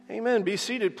Amen. Be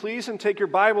seated, please, and take your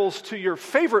Bibles to your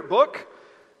favorite book,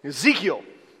 Ezekiel.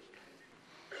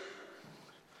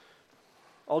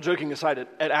 All joking aside, it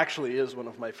actually is one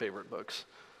of my favorite books.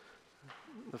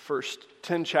 The first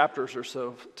 10 chapters or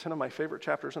so, 10 of my favorite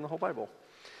chapters in the whole Bible.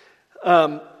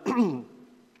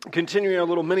 Continuing a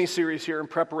little mini-series here in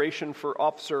preparation for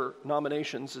officer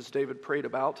nominations, as David prayed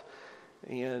about.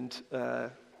 And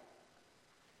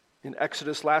in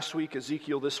Exodus last week,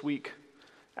 Ezekiel this week,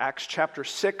 Acts chapter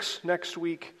 6 next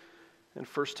week, and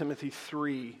 1 Timothy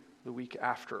 3 the week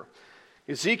after.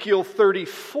 Ezekiel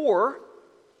 34,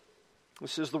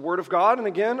 this is the Word of God, and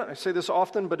again, I say this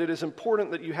often, but it is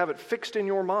important that you have it fixed in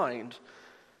your mind,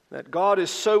 that God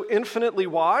is so infinitely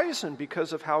wise, and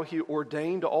because of how He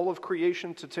ordained all of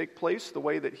creation to take place, the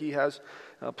way that He has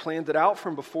planned it out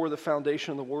from before the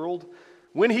foundation of the world,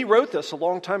 when He wrote this a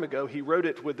long time ago, He wrote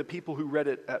it with the people who read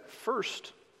it at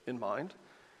first in mind,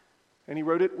 and He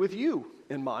wrote it with you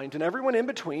in mind, and everyone in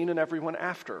between and everyone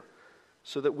after,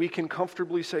 so that we can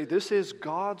comfortably say, this is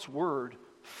God's Word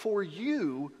for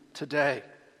you today.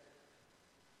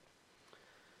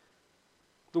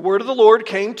 The word of the Lord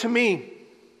came to me.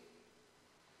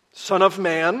 Son of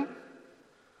man,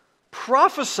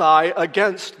 prophesy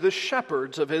against the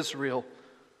shepherds of Israel.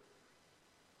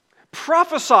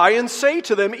 Prophesy and say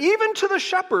to them, even to the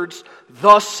shepherds,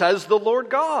 thus says the Lord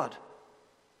God.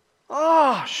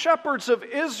 Ah, shepherds of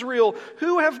Israel,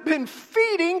 who have been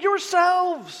feeding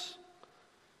yourselves.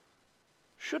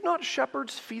 Should not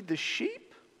shepherds feed the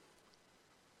sheep?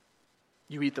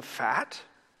 You eat the fat.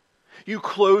 You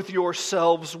clothe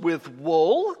yourselves with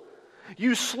wool.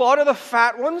 You slaughter the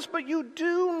fat ones, but you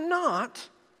do not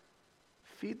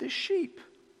feed the sheep.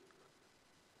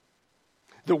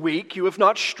 The weak you have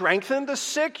not strengthened, the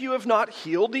sick you have not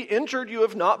healed, the injured you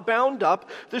have not bound up,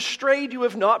 the strayed you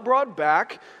have not brought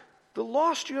back, the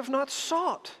lost you have not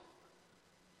sought.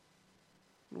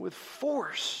 And with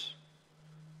force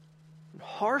and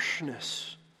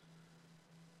harshness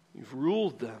you've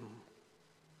ruled them.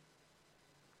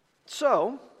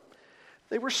 So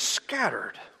they were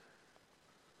scattered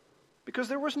because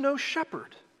there was no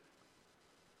shepherd.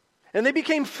 And they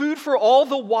became food for all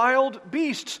the wild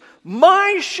beasts.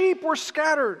 My sheep were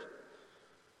scattered.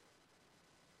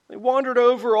 They wandered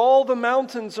over all the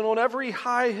mountains and on every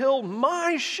high hill.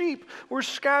 My sheep were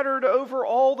scattered over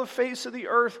all the face of the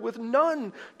earth, with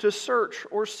none to search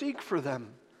or seek for them.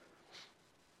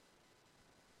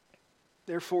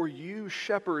 Therefore, you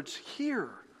shepherds, hear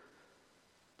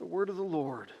the word of the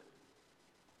Lord.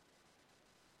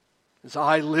 As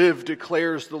I live,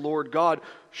 declares the Lord God,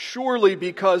 surely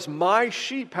because my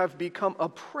sheep have become a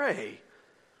prey,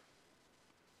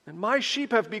 and my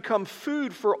sheep have become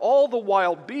food for all the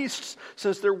wild beasts,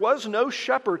 since there was no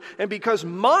shepherd, and because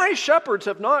my shepherds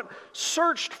have not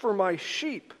searched for my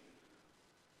sheep,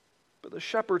 but the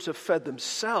shepherds have fed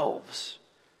themselves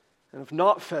and have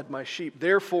not fed my sheep.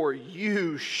 Therefore,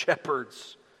 you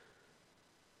shepherds,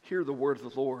 hear the word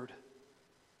of the Lord.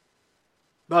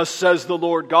 Thus says the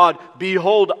Lord God,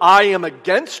 behold, I am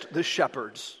against the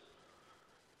shepherds.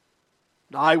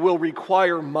 I will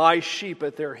require my sheep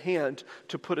at their hand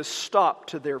to put a stop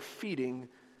to their feeding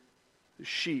the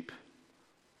sheep.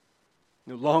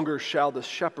 No longer shall the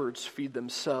shepherds feed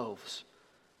themselves.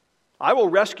 I will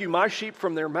rescue my sheep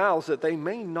from their mouths, that they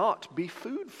may not be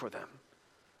food for them.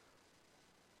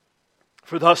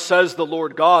 For thus says the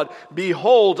Lord God,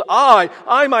 behold,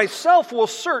 I myself will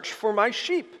search for my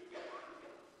sheep,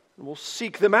 and will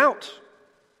seek them out.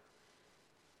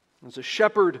 As a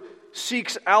shepherd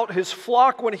seeks out his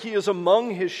flock when he is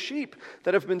among his sheep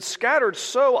that have been scattered,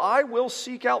 so I will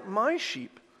seek out my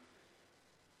sheep.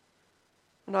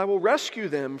 And I will rescue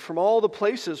them from all the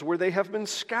places where they have been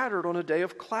scattered on a day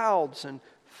of clouds and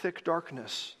thick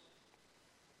darkness.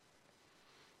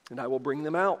 And I will bring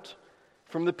them out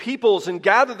from the peoples and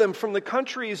gather them from the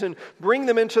countries and bring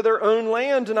them into their own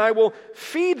land. And I will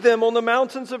feed them on the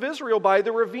mountains of Israel, by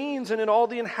the ravines and in all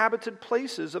the inhabited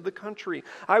places of the country.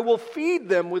 I will feed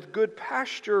them with good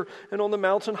pasture, and on the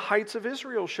mountain heights of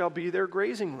Israel shall be their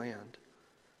grazing land.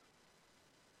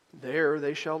 There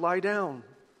they shall lie down.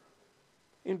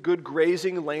 In good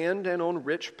grazing land and on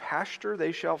rich pasture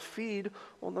they shall feed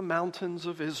on the mountains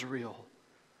of Israel.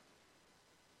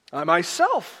 I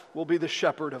myself will be the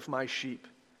shepherd of my sheep.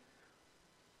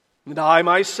 And I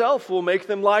myself will make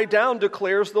them lie down,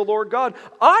 declares the Lord God.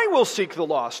 I will seek the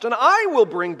lost, and I will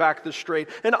bring back the strayed,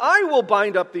 and I will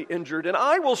bind up the injured, and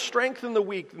I will strengthen the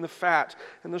weak and the fat,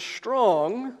 and the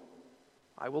strong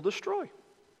I will destroy.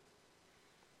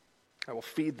 I will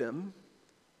feed them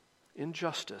in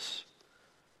justice.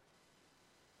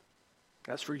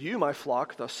 As for you, my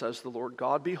flock, thus says the Lord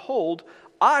God, behold,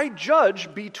 I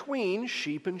judge between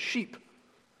sheep and sheep,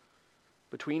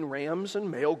 between rams and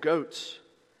male goats.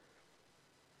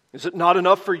 Is it not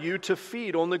enough for you to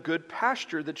feed on the good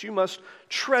pasture, that you must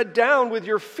tread down with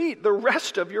your feet the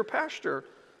rest of your pasture,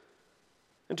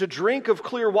 and to drink of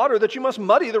clear water, that you must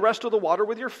muddy the rest of the water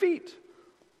with your feet?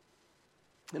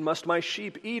 And must my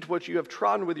sheep eat what you have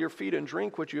trodden with your feet, and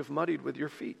drink what you have muddied with your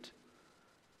feet?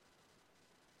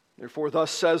 Therefore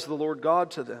thus says the Lord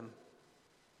God to them,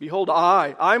 behold,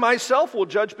 I myself will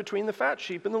judge between the fat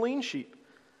sheep and the lean sheep.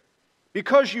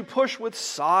 Because you push with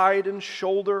side and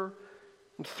shoulder,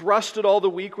 and thrust at all the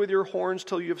weak with your horns,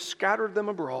 till you have scattered them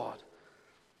abroad,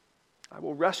 I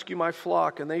will rescue my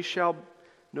flock, and they shall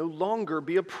no longer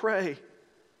be a prey.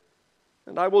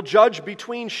 And I will judge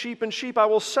between sheep and sheep. I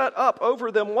will set up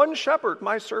over them one shepherd,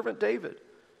 my servant David.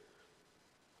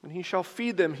 And he shall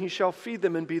feed them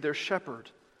and be their shepherd.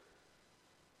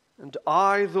 And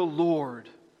I, the Lord,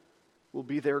 will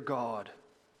be their God.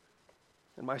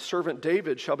 And my servant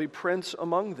David shall be prince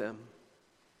among them.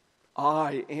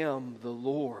 I am the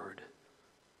Lord.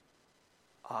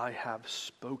 I have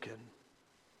spoken.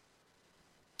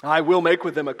 I will make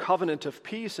with them a covenant of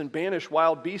peace and banish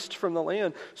wild beasts from the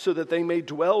land, so that they may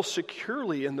dwell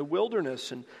securely in the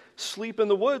wilderness and sleep in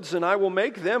the woods. And I will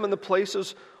make them and the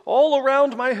places all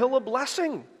around my hill a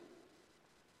blessing.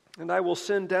 And I will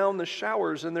send down the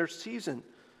showers in their season.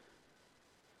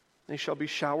 They shall be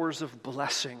showers of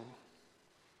blessing.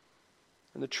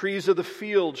 And the trees of the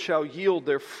field shall yield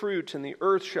their fruit, and the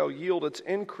earth shall yield its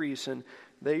increase, and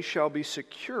they shall be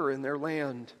secure in their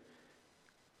land.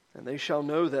 And they shall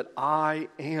know that I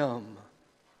am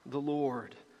the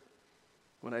Lord,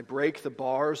 when I break the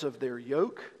bars of their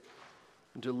yoke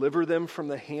and deliver them from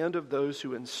the hand of those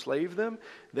who enslave them.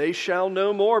 They shall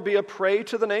no more be a prey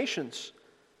to the nations,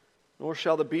 nor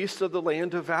shall the beasts of the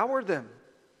land devour them.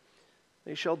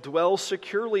 They shall dwell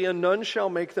securely, and none shall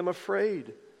make them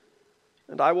afraid.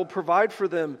 And I will provide for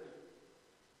them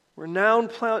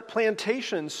renowned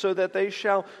plantations, so that they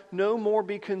shall no more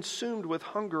be consumed with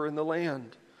hunger in the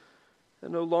land,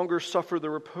 and no longer suffer the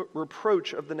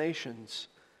reproach of the nations.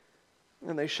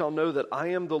 And they shall know that I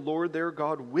am the Lord their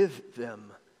God with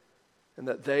them, and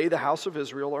that they, the house of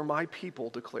Israel, are my people,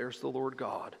 declares the Lord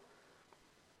God.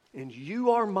 And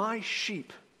you are my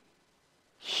sheep,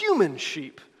 human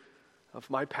sheep of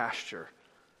my pasture,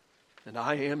 and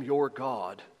I am your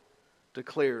God,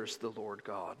 declares the Lord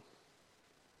God.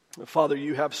 Father,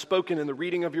 you have spoken in the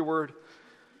reading of your word.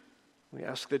 We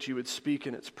ask that you would speak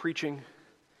in its preaching,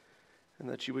 and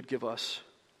that you would give us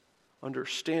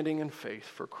understanding and faith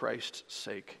for Christ's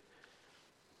sake.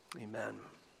 Amen.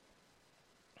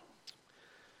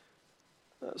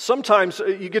 Sometimes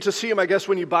you get to see them, I guess,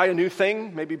 when you buy a new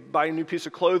thing, maybe buy a new piece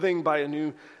of clothing, buy a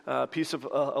new piece of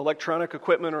electronic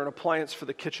equipment or an appliance for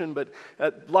the kitchen. But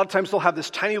a lot of times they'll have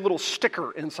this tiny little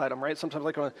sticker inside them, right? Sometimes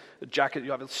like on a jacket, you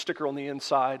have a sticker on the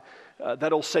inside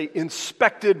that'll say,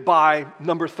 inspected by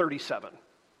number 37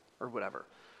 or whatever.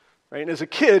 Right? And as a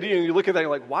kid, you look at that and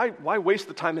you're like, why waste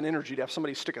the time and energy to have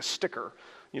somebody stick a sticker,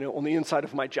 on the inside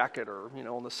of my jacket, or,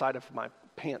 on the side of my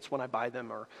pants when I buy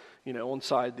them, or,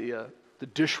 inside the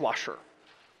dishwasher.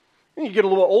 And you get a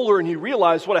little older and you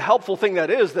realize what a helpful thing that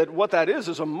is, that what that is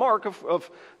a mark of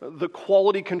the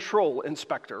quality control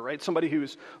inspector, right? Somebody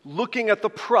who's looking at the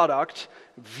product,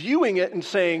 viewing it and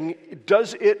saying,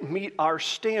 does it meet our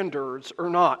standards or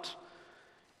not?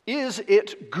 Is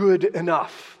it good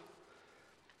enough?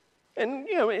 And,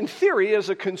 in theory, as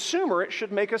a consumer, it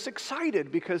should make us excited,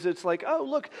 because it's like, oh,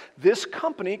 look, this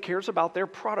company cares about their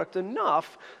product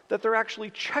enough that they're actually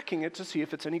checking it to see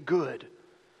if it's any good.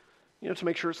 To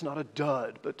make sure it's not a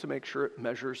dud, but to make sure it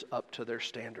measures up to their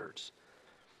standards.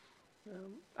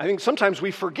 I think sometimes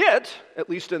we forget, at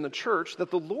least in the church, that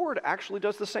the Lord actually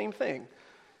does the same thing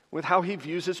with how he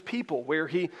views his people, where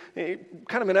he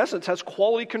kind of, in essence, has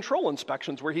quality control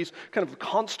inspections, where he's kind of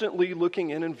constantly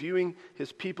looking in and viewing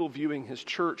his people, viewing his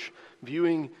church,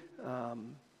 viewing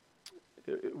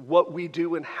what we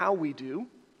do and how we do.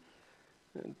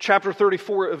 Chapter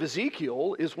 34 of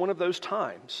Ezekiel is one of those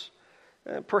times.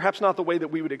 Perhaps not the way that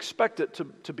we would expect it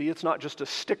to be. It's not just a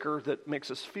sticker that makes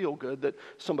us feel good that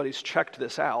somebody's checked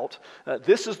this out.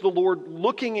 This is the Lord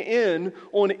looking in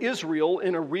on Israel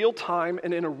in a real time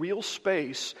and in a real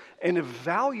space, and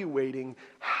evaluating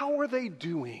how are they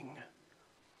doing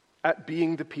at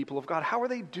being the people of God? How are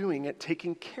they doing at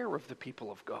taking care of the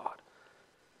people of God?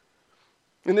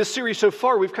 In this series so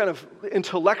far, we've kind of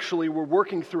intellectually, we're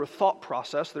working through a thought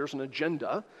process. There's an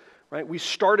agenda. Right? We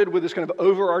started with this kind of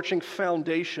overarching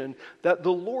foundation that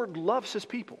the Lord loves his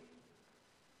people.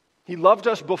 He loved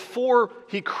us before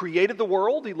He created the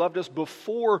world. He loved us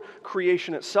before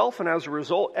creation itself. And as a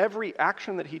result, every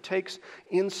action that He takes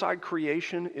inside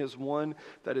creation is one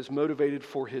that is motivated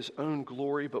for His own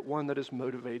glory, but one that is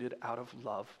motivated out of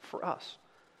love for us.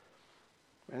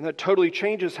 And that totally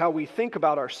changes how we think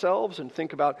about ourselves and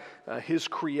think about His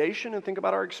creation and think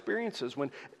about our experiences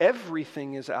when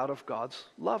everything is out of God's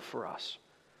love for us.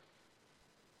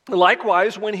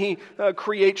 Likewise, when He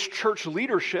creates church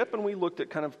leadership, and we looked at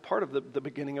kind of part of the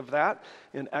beginning of that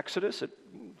in Exodus, it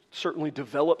certainly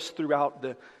develops throughout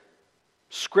the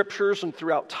Scriptures and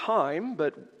throughout time,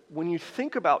 but when you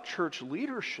think about church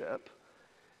leadership,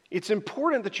 it's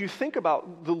important that you think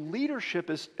about the leadership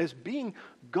as being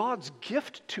God's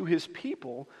gift to His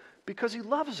people because He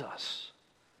loves us.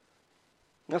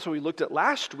 That's what we looked at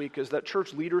last week, is that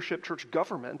church leadership, church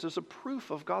government is a proof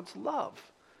of God's love.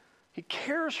 He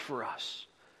cares for us.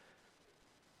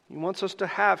 He wants us to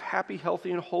have happy,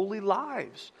 healthy, and holy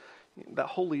lives. That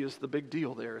holy is the big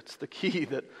deal there. It's the key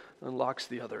that unlocks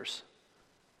the others.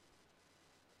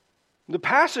 The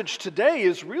passage today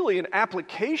is really an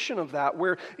application of that,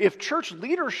 where if church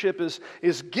leadership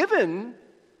is given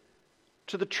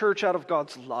to the church out of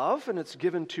God's love, and it's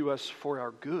given to us for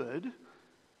our good,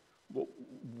 well,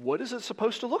 what is it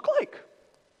supposed to look like?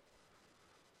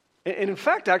 And in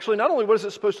fact, actually, not only what is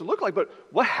it supposed to look like, but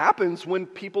what happens when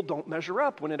people don't measure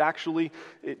up, when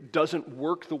it doesn't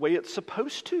work the way it's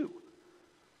supposed to?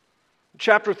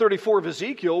 Chapter 34 of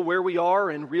Ezekiel, where we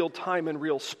are in real time and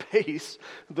real space,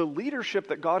 the leadership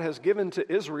that God has given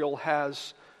to Israel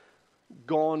has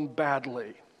gone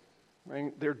badly.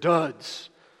 Right? They're duds.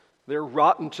 They're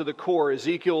rotten to the core.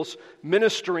 Ezekiel's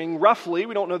ministering roughly,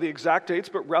 we don't know the exact dates,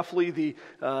 but roughly the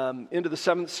into the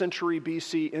 7th century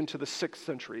BC into the 6th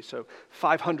century. So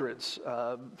 500s,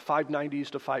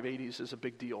 590s to 580s is a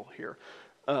big deal here.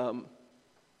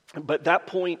 But that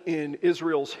point in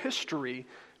Israel's history,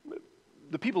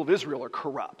 the people of Israel are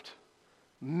corrupt.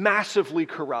 Massively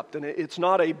corrupt. And it's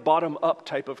not a bottom-up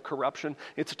type of corruption.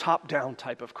 It's a top-down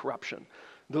type of corruption.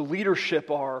 The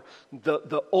leadership are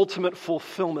the ultimate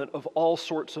fulfillment of all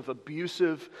sorts of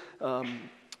abusive,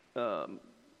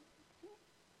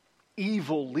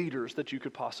 evil leaders that you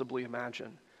could possibly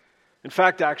imagine. In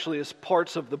fact, actually, as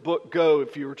parts of the book go,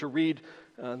 if you were to read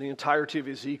the entirety of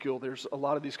Ezekiel, there's a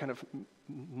lot of these kind of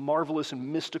marvelous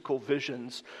and mystical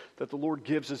visions that the Lord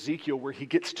gives Ezekiel, where he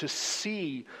gets to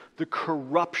see the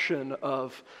corruption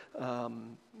of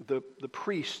the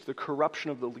priests, the corruption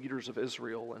of the leaders of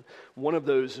Israel. And one of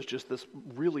those is just this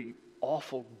really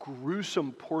awful,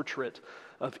 gruesome portrait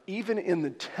of, even in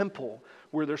the temple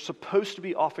where they're supposed to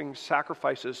be offering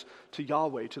sacrifices to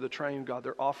Yahweh, to the triune God,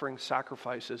 they're offering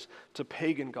sacrifices to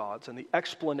pagan gods. And the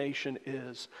explanation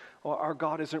is, well, our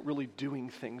God isn't really doing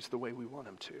things the way we want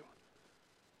Him to.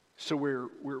 So we're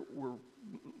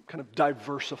kind of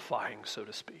diversifying, so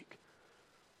to speak.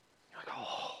 Like,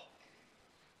 oh.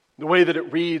 The way that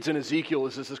it reads in Ezekiel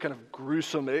is this kind of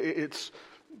gruesome, it's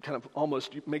kind of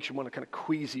almost makes you want to kind of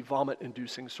queasy,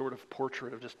 vomit-inducing sort of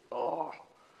portrait of just, oh.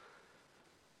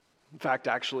 In fact,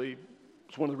 actually,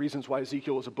 it's one of the reasons why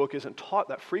Ezekiel as a book isn't taught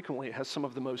that frequently. It has some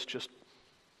of the most just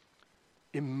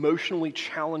emotionally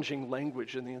challenging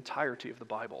language in the entirety of the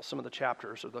Bible. Some of the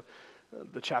chapters are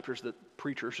the chapters that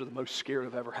preachers are the most scared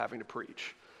of ever having to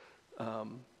preach,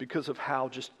 because of how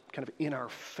just kind of in our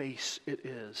face it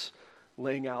is,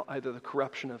 laying out either the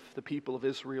corruption of the people of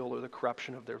Israel or the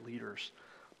corruption of their leaders,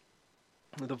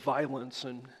 the violence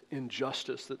and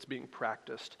injustice that's being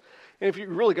practiced. And if you're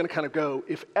really going to kind of go,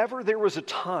 if ever there was a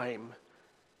time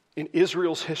in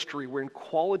Israel's history when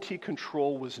quality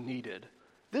control was needed,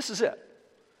 this is it.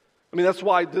 I mean, that's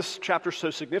why this chapter is so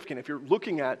significant. If you're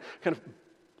looking at kind of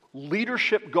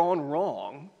leadership gone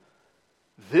wrong,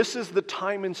 this is the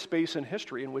time and space in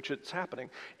history in which it's happening.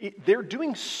 They're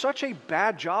doing such a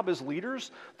bad job as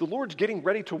leaders, the Lord's getting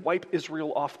ready to wipe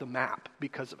Israel off the map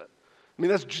because of it. I mean,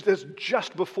 that's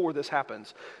just before this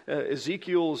happens.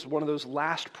 Ezekiel is one of those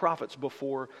last prophets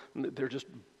before they're just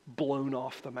blown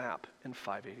off the map in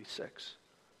 586.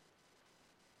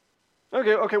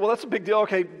 Okay, well, that's a big deal.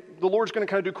 Okay, the Lord's going to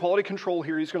kind of do quality control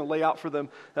here. He's going to lay out for them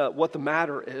what the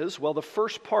matter is. Well, the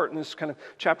first part, and this kind of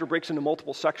chapter breaks into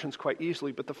multiple sections quite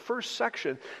easily, but the first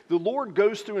section, the Lord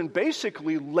goes through and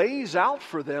basically lays out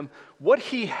for them what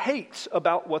He hates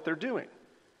about what they're doing.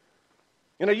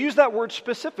 And I use that word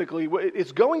specifically.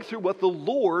 It's going through what the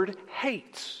Lord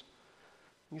hates.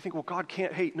 And you think, well, God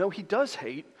can't hate. No, He does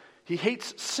hate. He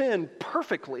hates sin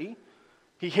perfectly.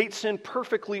 He hates sin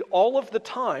perfectly all of the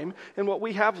time. And what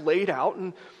we have laid out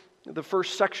in the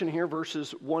first section here,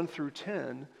 verses 1 through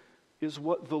 10, is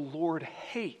what the Lord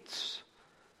hates.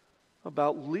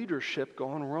 about leadership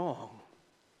gone wrong.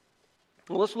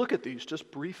 Well, let's look at these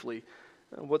just briefly.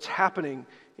 What's happening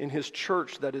in his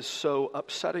church that is so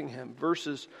upsetting him.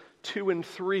 Verses 2 and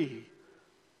 3.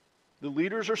 The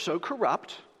leaders are so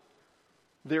corrupt,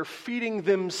 they're feeding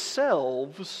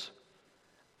themselves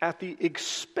at the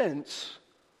expense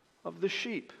of the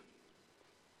sheep.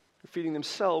 They're feeding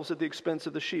themselves at the expense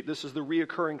of the sheep. This is the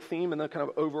reoccurring theme and the kind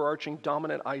of overarching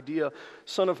dominant idea.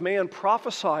 Son of man,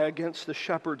 prophesy against the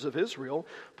shepherds of Israel.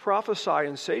 Prophesy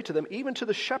and say to them, even to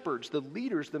the shepherds, the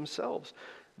leaders themselves,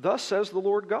 thus says the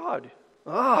Lord God.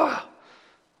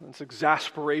 That's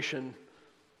exasperation.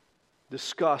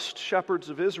 Disgust. Shepherds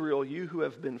of Israel, you who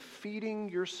have been feeding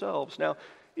yourselves. Now,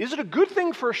 is it a good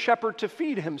thing for a shepherd to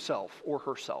feed himself or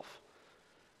herself?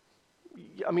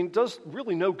 I mean, it does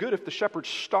really no good if the shepherd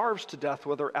starves to death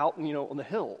while they're out, on the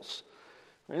hills.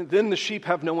 And then the sheep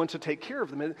have no one to take care of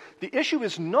them. The issue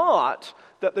is not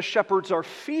that the shepherds are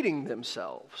feeding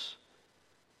themselves.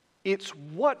 It's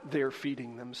what they're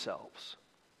feeding themselves.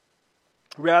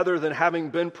 Rather than having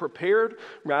been prepared,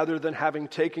 rather than having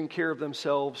taken care of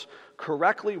themselves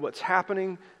correctly, what's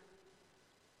happening?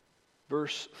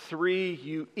 Verse 3,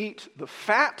 you eat the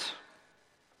fat,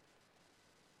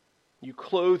 you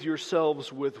clothe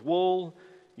yourselves with wool,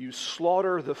 you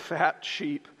slaughter the fat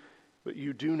sheep, but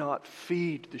you do not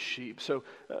feed the sheep. So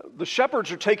the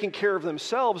shepherds are taking care of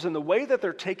themselves, and the way that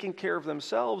they're taking care of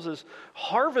themselves is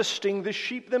harvesting the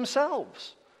sheep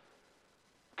themselves.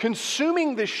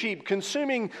 Consuming the sheep,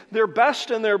 consuming their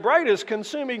best and their brightest,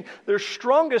 consuming their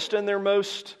strongest and their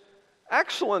most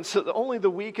excellent, so that only the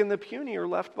weak and the puny are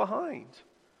left behind.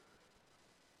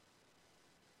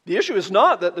 The issue is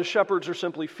not that the shepherds are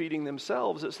simply feeding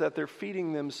themselves, it's that they're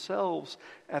feeding themselves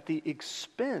at the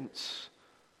expense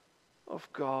of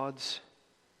God's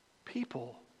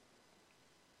people.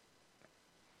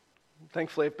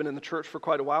 Thankfully, I've been in the church for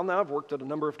quite a while now. I've worked at a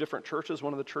number of different churches.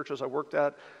 One of the churches I worked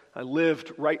at, I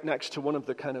lived right next to one of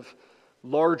the kind of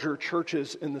larger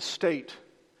churches in the state.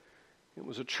 It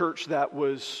was a church that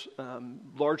was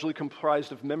largely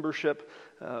comprised of membership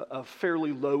of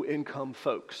fairly low-income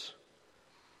folks.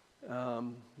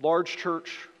 Large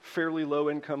church, fairly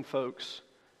low-income folks.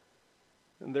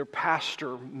 And their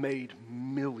pastor made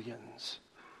millions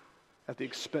at the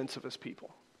expense of his people.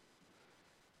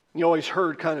 You always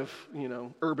heard kind of,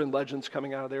 urban legends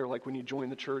coming out of there, like when you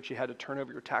joined the church, you had to turn over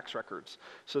your tax records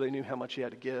so they knew how much you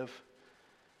had to give.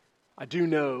 I do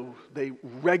know they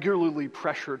regularly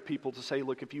pressured people to say,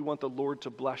 look, if you want the Lord to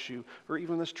bless you, or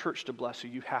even this church to bless you,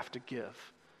 you have to give.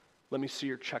 Let me see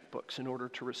your checkbooks in order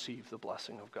to receive the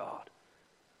blessing of God.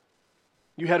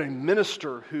 You had a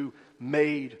minister who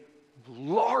made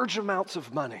large amounts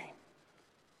of money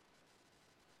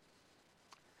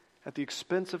at the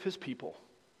expense of his people,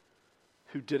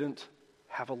 who didn't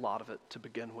have a lot of it to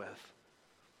begin with.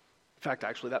 In fact,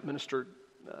 actually, that minister,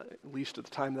 at least at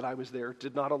the time that I was there,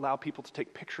 did not allow people to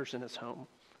take pictures in his home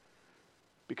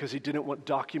because he didn't want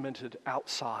documented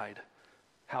outside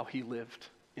how he lived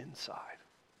inside.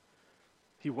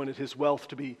 He wanted his wealth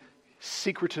to be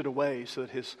secreted away so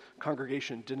that his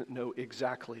congregation didn't know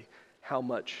exactly how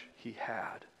much he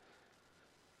had.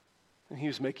 And he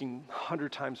was making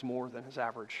 100 times more than his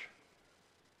average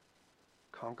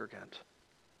congregant.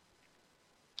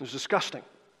 It was disgusting.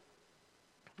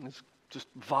 It's just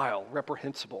vile,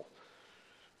 reprehensible.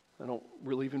 I don't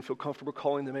really even feel comfortable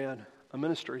calling the man a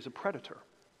minister. He's a predator,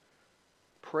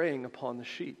 preying upon the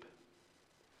sheep.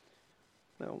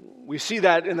 Now, we see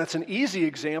that, and that's an easy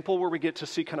example where we get to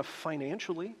see kind of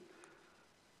financially.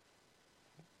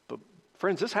 But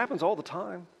friends, this happens all the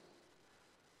time.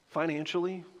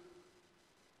 Financially,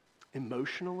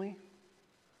 emotionally.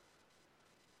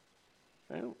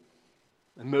 Right?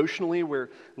 Emotionally, where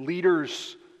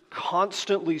leaders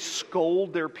constantly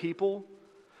scold their people,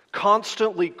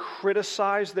 constantly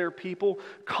criticize their people,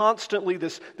 constantly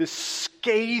this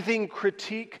scathing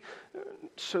critique,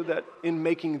 so that in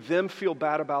making them feel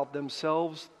bad about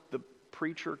themselves, the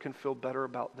preacher can feel better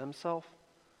about themselves.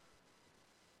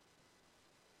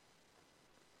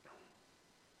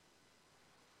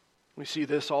 We see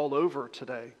this all over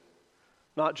today.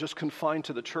 Not just confined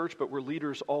to the church, but where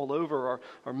leaders all over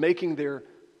are making their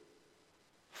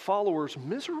followers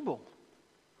miserable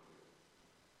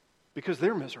because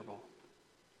they're miserable.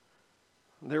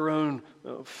 Their own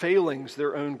failings,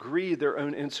 their own greed, their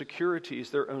own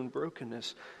insecurities, their own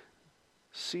brokenness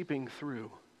seeping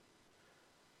through.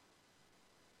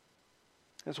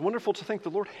 It's wonderful to think the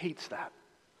Lord hates that.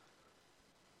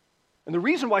 And the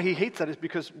reason why he hates that is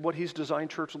because what he's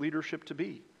designed church leadership to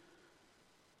be.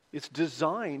 It's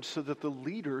designed so that the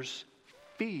leaders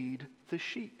feed the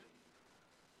sheep.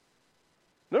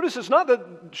 Notice it's not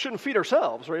that we shouldn't feed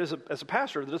ourselves, right? As a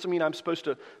pastor, that doesn't mean I'm supposed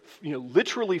to,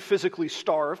 literally physically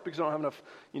starve because I don't have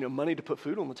enough, money to put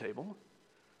food on the table.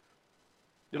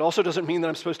 It also doesn't mean that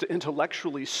I'm supposed to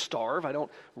intellectually starve. I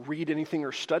don't read anything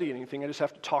or study anything. I just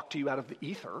have to talk to you out of the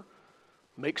ether,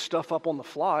 make stuff up on the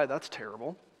fly. That's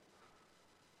terrible.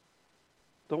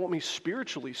 Don't want me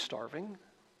spiritually starving,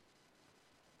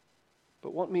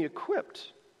 but want me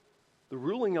equipped, the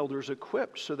ruling elders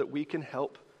equipped, so that we can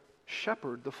help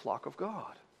shepherd the flock of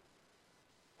God.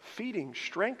 Feeding,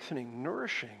 strengthening,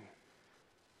 nourishing,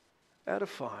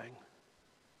 edifying,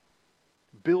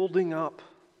 building up.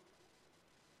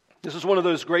 This is one of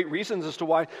those great reasons as to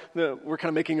why we're kind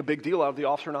of making a big deal out of the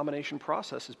officer nomination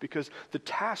process, is because the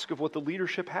task of what the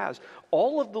leadership has,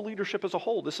 all of the leadership as a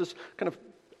whole, this is kind of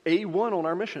A1 on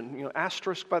our mission,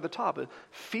 asterisk by the top.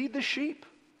 Feed the sheep.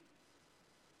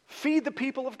 Feed the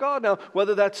people of God. Now,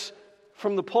 whether that's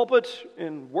from the pulpit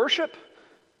in worship,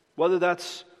 whether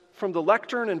that's from the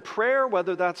lectern in prayer,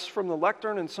 whether that's from the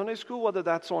lectern in Sunday school, whether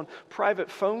that's on private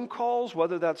phone calls,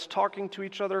 whether that's talking to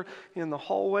each other in the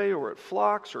hallway or at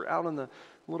flocks or out in the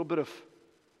little bit of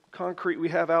concrete we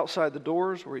have outside the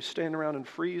doors where we stand around and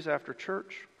freeze after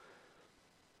church.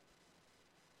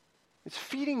 It's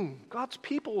feeding God's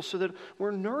people so that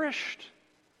we're nourished,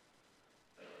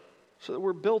 so that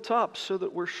we're built up, so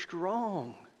that we're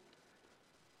strong.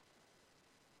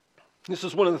 This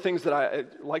is one of the things that I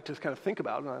like to kind of think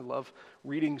about, and I love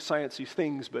reading sciencey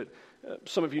things, but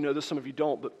some of you know this, some of you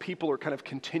don't, but people are kind of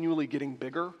continually getting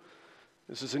bigger.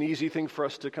 This is an easy thing for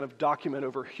us to kind of document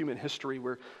over human history,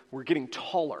 where we're getting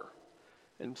taller,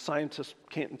 and scientists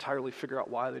can't entirely figure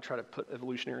out why. They try to put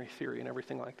evolutionary theory and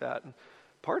everything like that. And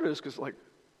part of it is because,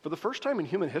 for the first time in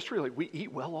human history, we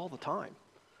eat well all the time.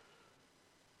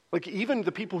 Even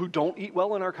the people who don't eat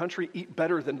well in our country eat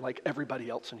better than, everybody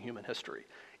else in human history.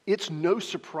 It's no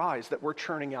surprise that we're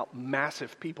churning out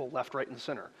massive people left, right, and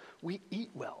center. We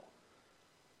eat well.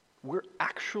 We're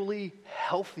actually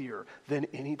healthier than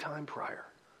any time prior.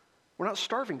 We're not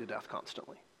starving to death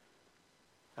constantly.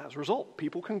 As a result,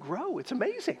 people can grow. It's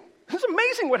amazing. It's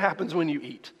amazing what happens when you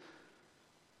eat.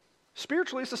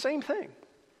 Spiritually, it's the same thing.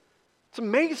 It's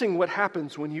amazing what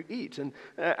happens when you eat. And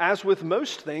as with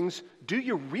most things, do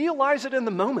you realize it in the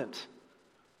moment?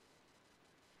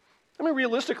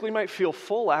 Realistically, you might feel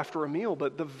full after a meal,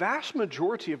 but the vast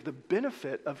majority of the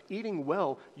benefit of eating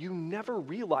well, you never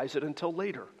realize it until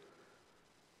later.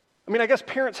 I guess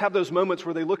parents have those moments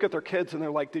where they look at their kids and they're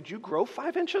like, "Did you grow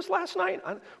 5 inches last night?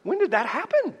 When did that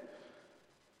happen?"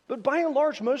 But by and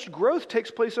large, most growth takes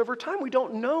place over time. We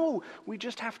don't know. We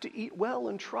just have to eat well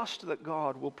and trust that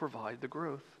God will provide the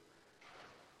growth.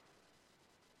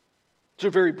 So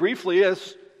very briefly,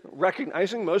 as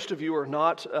recognizing most of you are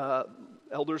not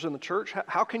elders in the church,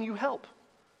 how can you help?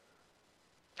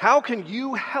 How can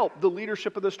you help the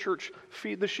leadership of this church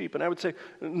feed the sheep? And I would say,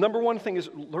 number one thing is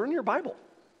learn your Bible.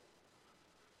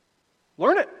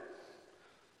 Learn it.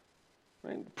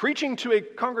 Right? Preaching to a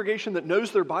congregation that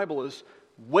knows their Bible is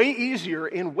way easier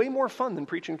and way more fun than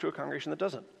preaching to a congregation that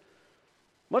doesn't.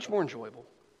 Much more enjoyable.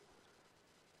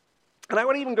 And I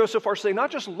would even go so far as to say,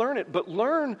 not just learn it, but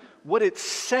learn what it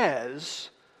says,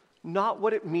 not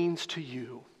what it means to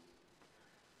you.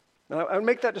 Now, I would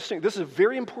make that distinction. This is a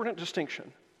very important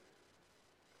distinction.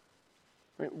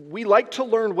 Right? We like to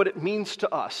learn what it means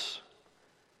to us,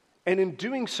 and in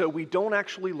doing so, we don't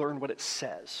actually learn what it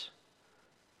says.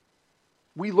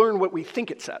 We learn what we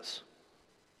think it says,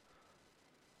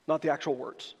 not the actual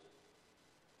words.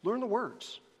 Learn the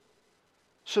words,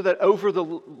 so that over the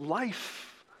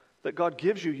life that God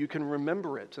gives you, you can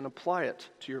remember it and apply it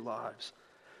to your lives.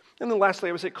 And then lastly,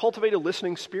 I would say cultivate a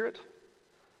listening spirit.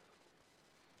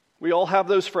 We all have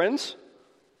those friends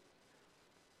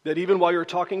that even while you're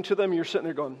talking to them, you're sitting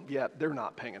there going, yeah, they're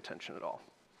not paying attention at all.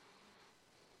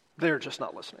 They're just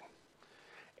not listening.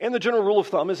 And the general rule of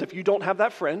thumb is if you don't have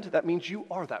that friend, that means you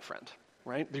are that friend,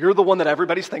 right? You're the one that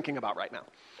everybody's thinking about right now.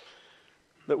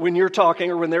 That when you're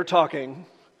talking or when they're talking,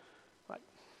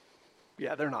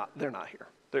 yeah, they're not here.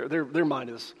 Their mind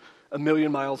is a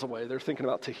million miles away. They're thinking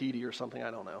about Tahiti or something,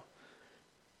 I don't know.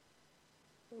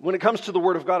 When it comes to the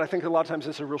Word of God, I think a lot of times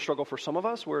it's a real struggle for some of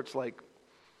us where it's like,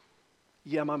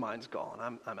 yeah, my mind's gone.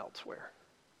 I'm elsewhere.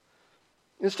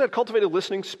 Instead, cultivate a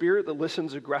listening spirit that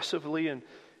listens aggressively and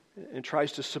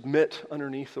tries to submit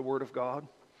underneath the Word of God.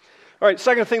 All right,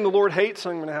 second thing the Lord hates,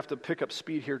 I'm going to have to pick up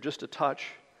speed here just a touch.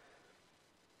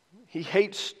 He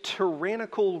hates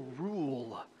tyrannical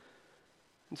rule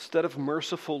instead of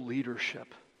merciful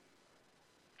leadership.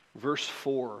 Verse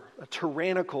 4, a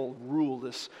tyrannical rule,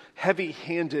 this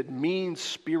heavy-handed,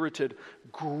 mean-spirited,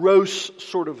 gross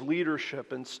sort of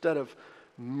leadership instead of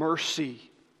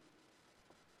mercy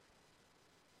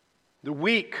The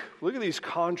weak, look at these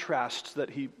contrasts that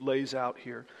he lays out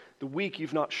here. The weak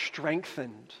you've not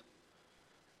strengthened.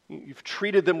 You've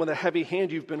treated them with a heavy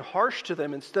hand. You've been harsh to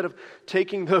them. Instead of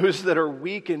taking those that are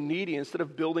weak and needy, instead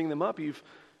of building them up, you've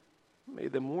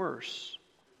made them worse.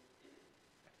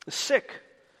 The sick,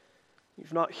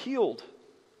 you've not healed.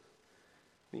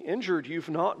 The injured, you've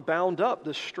not bound up.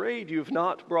 The strayed, you've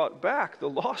not brought back. The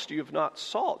lost, you've not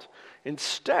sought.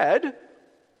 Instead,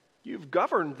 you've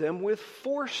governed them with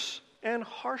force and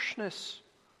harshness.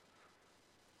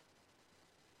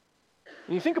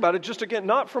 And you think about it, just again,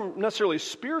 not from necessarily a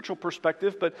spiritual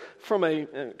perspective, but from a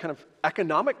kind of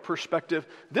economic perspective,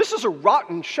 this is a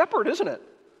rotten shepherd, isn't it?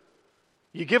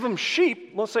 You give them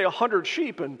sheep, let's say 100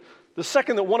 sheep, and the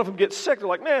second that one of them gets sick, they're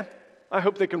like, I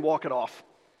hope they can walk it off.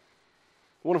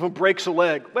 One of them breaks a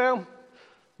leg. Well,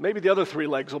 maybe the other 3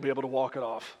 legs will be able to walk it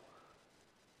off.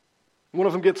 One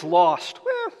of them gets lost.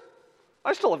 Well,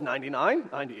 I still have 99,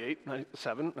 98,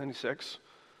 97, 96,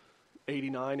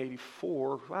 89,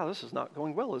 84. Wow, this is not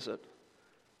going well, is it?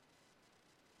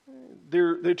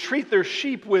 They treat their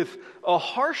sheep with a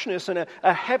harshness and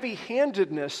a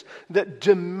heavy-handedness that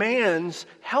demands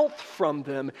health from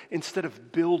them instead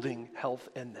of building health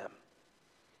in them.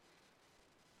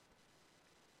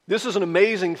 This is an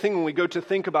amazing thing when we go to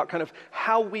think about kind of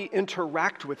how we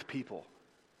interact with people.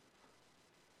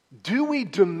 Do we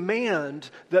demand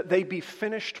that they be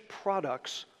finished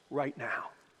products right now?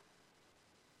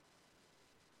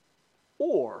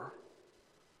 Or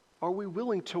are we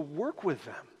willing to work with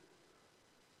them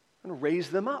and raise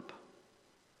them up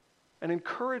and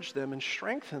encourage them and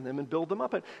strengthen them and build them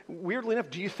up? And weirdly enough,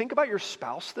 do you think about your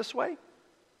spouse this way?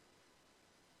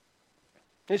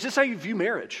 Is this how you view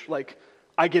marriage? Like,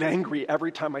 I get angry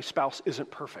every time my spouse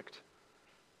isn't perfect.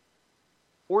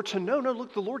 Or to know, no,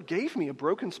 look, the Lord gave me a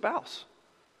broken spouse.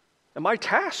 And my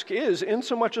task is, in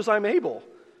so much as I'm able,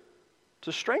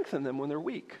 to strengthen them when they're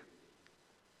weak,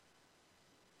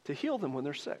 to heal them when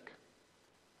they're sick,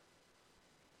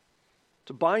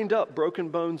 to bind up broken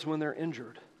bones when they're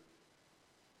injured,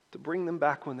 to bring them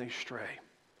back when they stray,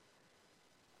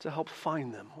 to help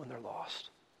find them when they're lost.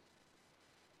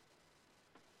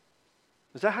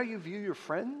 Is that how you view your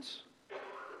friends?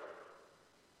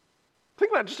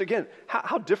 Think about just again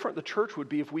how different the church would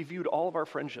be if we viewed all of our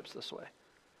friendships this way.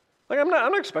 Like I'm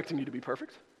not expecting you to be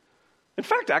perfect. In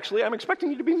fact, actually, I'm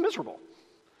expecting you to be miserable.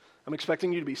 I'm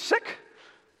expecting you to be sick.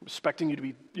 I'm expecting you to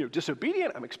be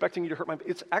disobedient. I'm expecting you to hurt my.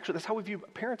 It's actually that's how we view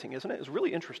parenting, isn't it? It's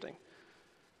really interesting,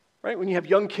 right? When you have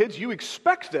young kids, you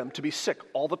expect them to be sick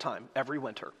all the time, every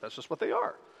winter. That's just what they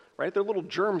are, right? They're little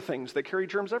germ things. They carry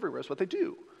germs everywhere. That's what they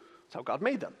do. That's how God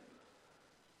made them.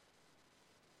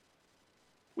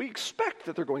 We expect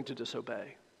that they're going to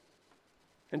disobey.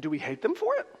 And do we hate them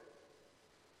for it?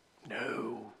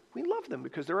 No. We love them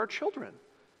because they're our children.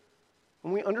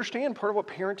 And we understand part of what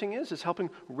parenting is helping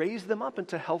raise them up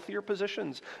into healthier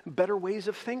positions, better ways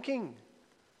of thinking,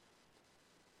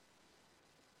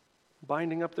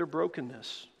 binding up their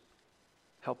brokenness,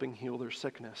 helping heal their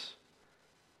sickness.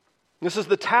 This is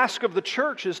the task of the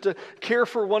church, is to care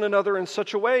for one another in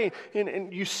such a way.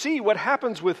 And you see what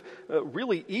happens with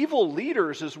really evil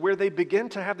leaders is where they begin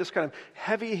to have this kind of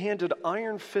heavy-handed,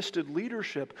 iron-fisted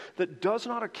leadership that does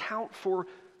not account for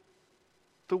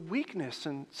the weakness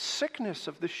and sickness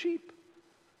of the sheep.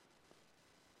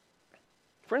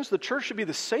 Friends, the church should be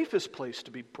the safest place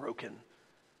to be broken,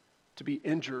 to be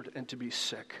injured, and to be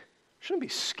sick. It shouldn't be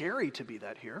scary to be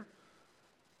that here.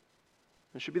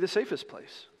 It should be the safest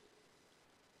place.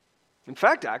 In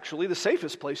fact, actually, the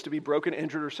safest place to be broken,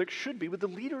 injured, or sick should be with the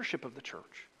leadership of the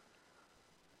church.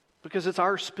 Because it's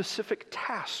our specific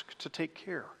task to take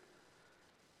care.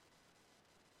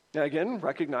 Now again,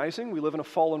 recognizing we live in a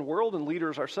fallen world and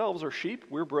leaders ourselves are sheep.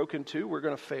 We're broken too. We're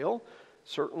going to fail.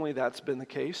 Certainly that's been the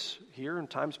case here in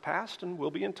times past and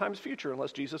will be in times future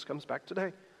unless Jesus comes back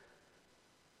today.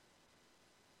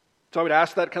 So I would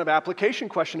ask that kind of application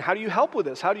question. How do you help with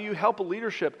this? How do you help a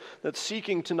leadership that's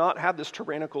seeking to not have this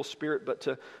tyrannical spirit, but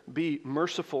to be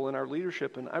merciful in our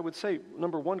leadership? And I would say,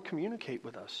 number one, communicate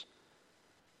with us.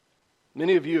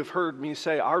 Many of you have heard me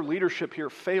say our leadership here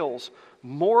fails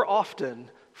more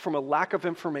often from a lack of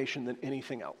information than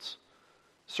anything else.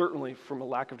 Certainly from a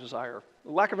lack of desire.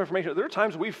 A lack of information. There are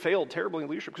times we've failed terribly in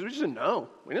leadership because we just didn't know.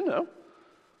 We didn't know.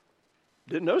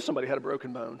 Didn't know somebody had a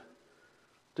broken bone.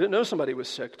 Didn't know somebody was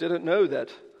sick. Didn't know that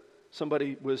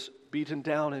somebody was beaten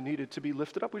down and needed to be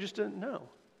lifted up. We just didn't know.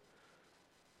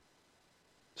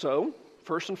 So,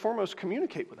 first and foremost,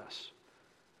 communicate with us.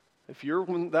 If you're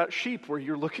that sheep where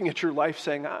you're looking at your life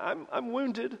saying, I'm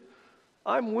wounded,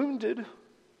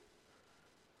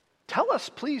 tell us,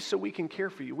 please, so we can care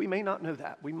for you. We may not know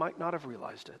that. We might not have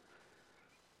realized it.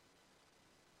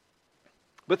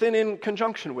 But then in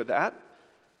conjunction with that,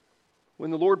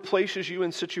 when the Lord places you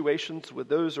in situations with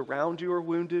those around you are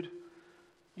wounded,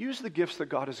 use the gifts that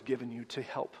God has given you to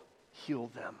help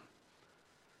heal them.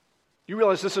 You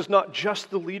realize this is not just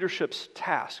the leadership's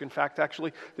task. In fact,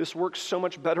 actually, this works so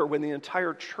much better when the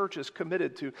entire church is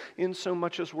committed to, in so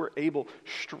much as we're able,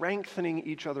 strengthening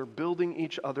each other, building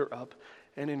each other up,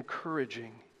 and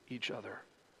encouraging each other.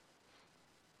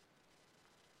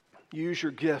 Use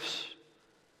your gifts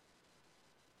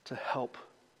to help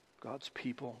God's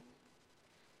people.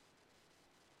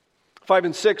 5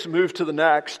 and 6 move to the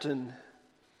next, and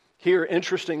here,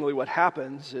 interestingly, what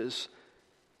happens is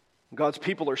God's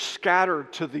people are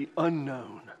scattered to the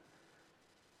unknown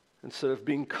instead of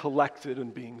being collected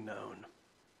and being known.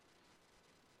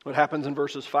 What happens in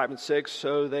verses 5 and 6?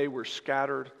 So they were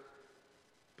scattered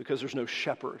because there's no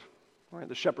shepherd. Right?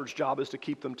 The shepherd's job is to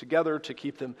keep them together, to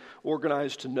keep them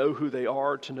organized, to know who they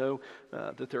are, to know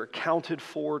that they're accounted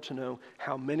for, to know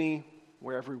how many,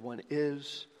 where everyone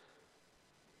is.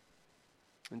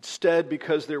 Instead,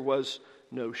 because there was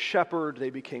no shepherd, they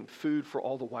became food for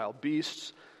all the wild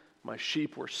beasts. My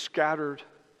sheep were scattered.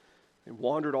 They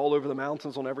wandered all over the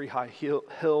mountains on every high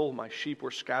hill. My sheep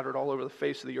were scattered all over the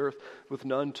face of the earth with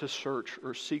none to search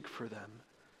or seek for them.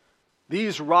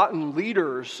 These rotten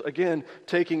leaders, again,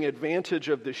 taking advantage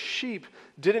of the sheep,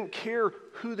 didn't care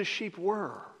who the sheep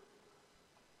were.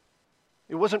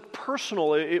 It wasn't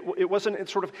personal. It wasn't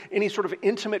any sort of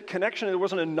intimate connection. There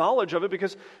wasn't a knowledge of it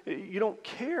because you don't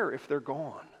care if they're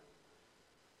gone.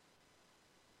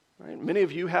 Right? Many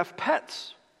of you have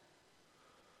pets.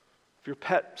 If your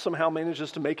pet somehow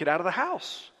manages to make it out of the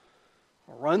house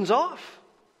or runs off,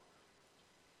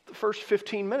 the first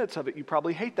 15 minutes of it, you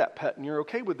probably hate that pet and you're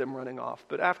okay with them running off.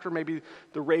 But after maybe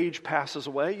the rage passes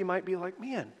away, you might be like,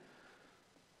 man,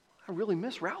 I really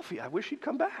miss Ralphie. I wish he'd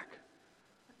come back.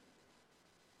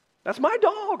 That's my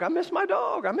dog. I miss my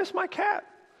dog. I miss my cat.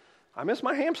 I miss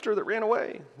my hamster that ran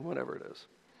away. Whatever it is.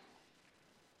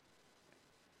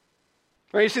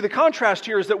 Right, you see, the contrast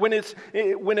here is that when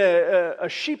a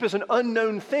sheep is an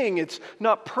unknown thing, it's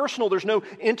not personal, there's no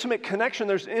intimate connection,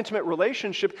 there's an intimate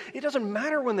relationship, it doesn't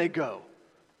matter when they go.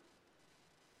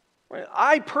 Right?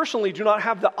 I personally do not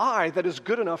have the eye that is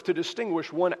good enough to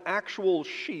distinguish one actual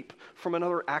sheep from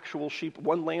another actual sheep,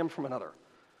 one lamb from another.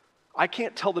 I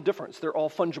can't tell the difference. They're all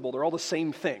fungible. They're all the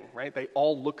same thing, right? They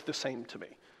all look the same to me.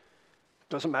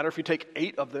 Doesn't matter if you take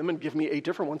 8 of them and give me 8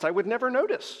 different ones, I would never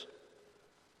notice.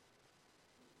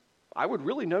 I would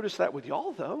really notice that with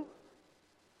y'all, though,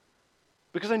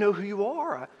 because I know who you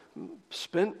are. I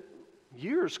spent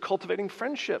years cultivating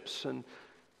friendships, and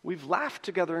we've laughed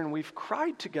together, and we've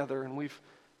cried together, and we've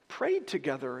prayed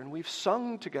together, and we've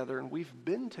sung together, and we've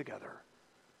been together.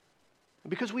 And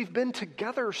because we've been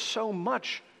together so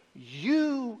much,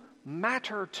 you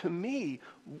matter to me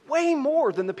way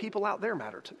more than the people out there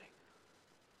matter to me.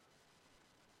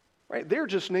 Right? They're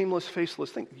just nameless, faceless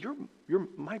things. You're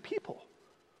my people.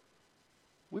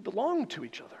 We belong to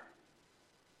each other.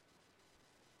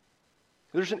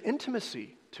 There's an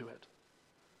intimacy to it.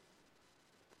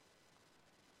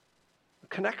 A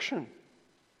connection.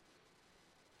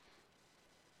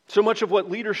 So much of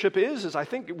what leadership is I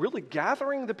think really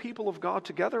gathering the people of God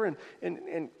together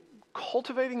and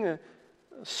cultivating a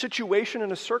situation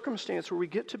and a circumstance where we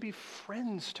get to be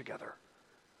friends together.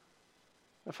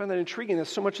 I find that intriguing.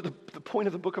 That's so much of the point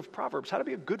of the book of Proverbs, how to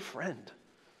be a good friend.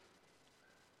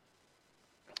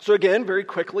 So again, very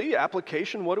quickly,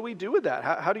 application, what do we do with that?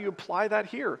 How do you apply that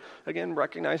here? Again,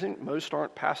 recognizing most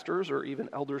aren't pastors or even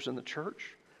elders in the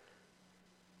church.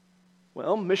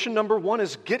 Well, mission number 1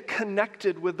 is get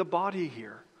connected with the body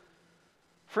here.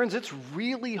 Friends, it's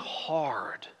really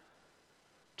hard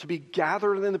to be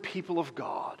gathered in the people of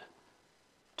God,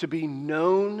 to be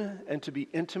known and to be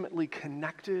intimately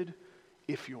connected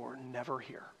if you're never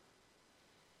here.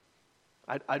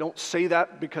 I don't say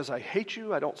that because I hate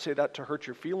you. I don't say that to hurt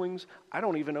your feelings. I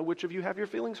don't even know which of you have your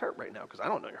feelings hurt right now because I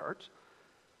don't know your hearts.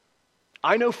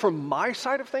 I know from my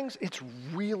side of things, it's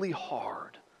really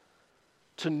hard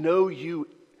to know you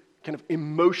kind of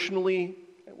emotionally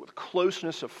with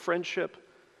closeness of friendship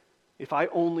if I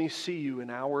only see you an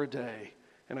hour a day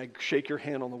and I shake your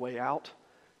hand on the way out.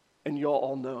 And you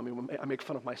all know, I make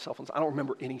fun of myself. I don't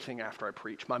remember anything after I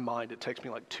preach. My mind, it takes me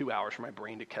like 2 hours for my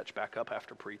brain to catch back up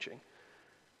after preaching.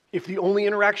 If the only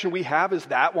interaction we have is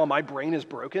that while my brain is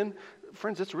broken,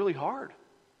 friends, it's really hard.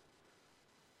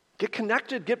 Get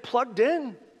connected, get plugged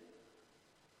in.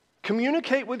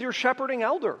 Communicate with your shepherding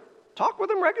elder. Talk with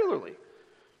them regularly.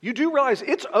 You do realize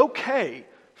it's okay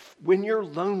when you're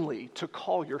lonely to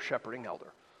call your shepherding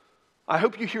elder. I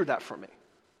hope you hear that from me.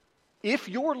 If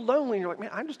you're lonely and you're like, man,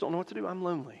 I just don't know what to do, I'm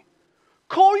lonely.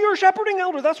 Call your shepherding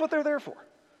elder. That's what they're there for.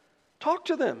 Talk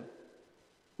to them.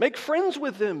 Make friends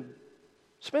with them.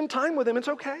 Spend time with them. It's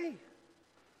okay.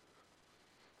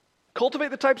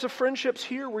 Cultivate the types of friendships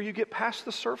here where you get past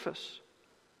the surface.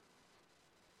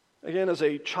 Again, as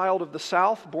a child of the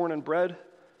South, born and bred,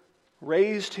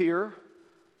 raised here,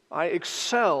 I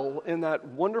excel in that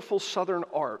wonderful Southern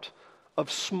art of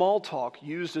small talk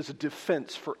used as a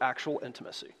defense for actual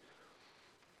intimacy.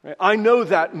 Right? I know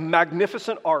that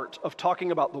magnificent art of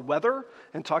talking about the weather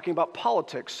and talking about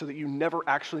politics so that you never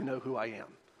actually know who I am.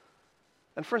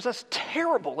 And friends, that's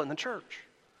terrible in the church.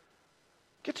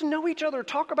 Get to know each other.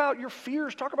 Talk about your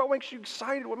fears. Talk about what makes you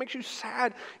excited, what makes you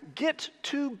sad. Get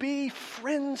to be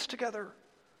friends together.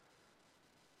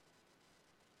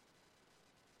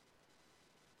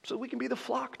 So we can be the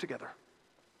flock together.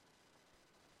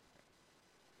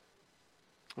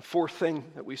 The fourth thing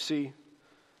that we see,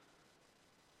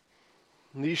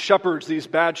 these shepherds, these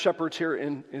bad shepherds here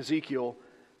in Ezekiel,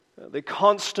 they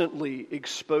constantly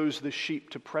expose the sheep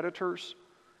to predators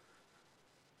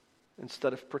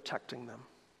instead of protecting them.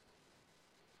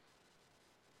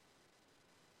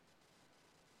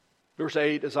 Verse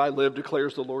 8, as I live,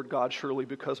 declares the Lord God, surely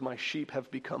because my sheep have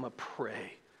become a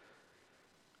prey.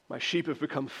 My sheep have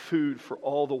become food for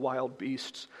all the wild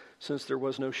beasts since there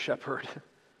was no shepherd.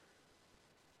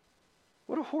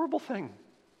 What a horrible thing.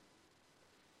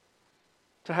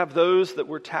 To have those that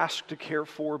we're tasked to care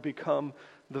for become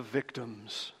the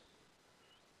victims.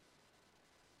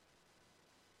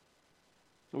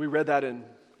 We read that in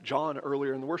John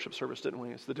earlier in the worship service, didn't we?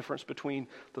 It's the difference between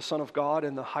the Son of God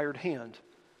and the hired hand.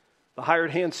 The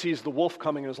hired hand sees the wolf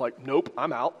coming and is like, nope,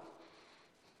 I'm out.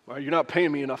 Well, you're not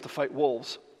paying me enough to fight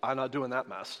wolves. I'm not doing that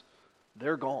mess.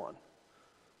 They're gone.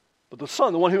 But the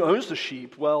son, the one who owns the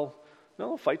sheep, well,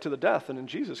 no, fight to the death. And in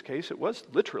Jesus' case, it was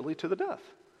literally to the death.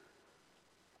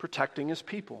 Protecting his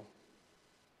people.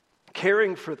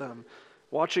 Caring for them.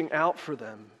 Watching out for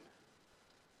them.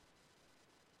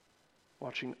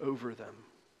 Watching over them.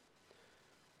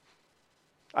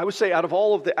 I would say out of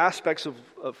all of the aspects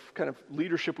of kind of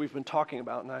leadership we've been talking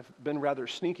about, and I've been rather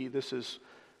sneaky, this is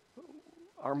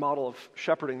our model of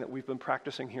shepherding that we've been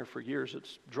practicing here for years.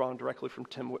 It's drawn directly from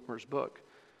Tim Whitmer's book.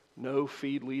 Know,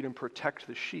 feed, lead, and protect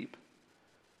the sheep.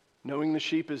 Knowing the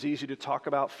sheep is easy to talk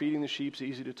about. Feeding the sheep is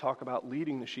easy to talk about.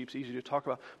 Leading the sheep is easy to talk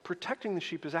about. Protecting the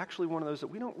sheep is actually one of those that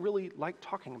we don't really like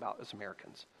talking about as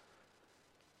Americans.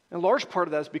 And a large part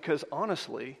of that is because,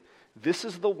 honestly, this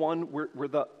is the one where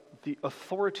the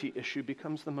authority issue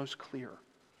becomes the most clear.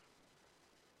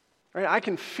 Right? I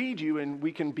can feed you and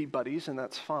we can be buddies, and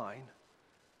that's fine.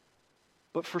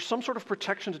 But for some sort of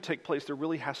protection to take place, there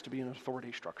really has to be an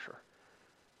authority structure.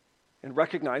 And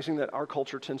recognizing that our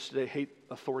culture tends to hate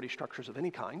authority structures of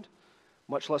any kind,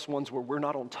 much less ones where we're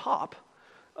not on top,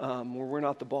 where we're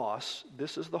not the boss,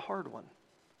 this is the hard one.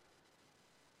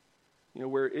 You know,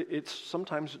 where it's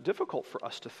sometimes difficult for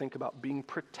us to think about being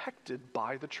protected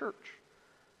by the church.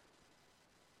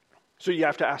 So you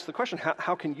have to ask the question,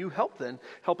 how can you help then?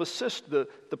 Help assist the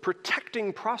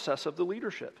protecting process of the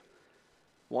leadership.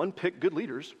 One, pick good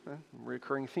leaders,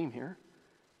 recurring theme here.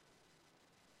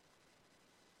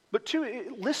 But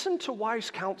two, listen to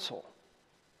wise counsel.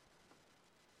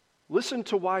 Listen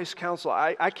to wise counsel.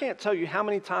 I can't tell you how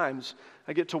many times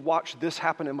I get to watch this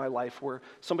happen in my life where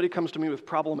somebody comes to me with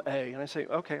problem A, and I say,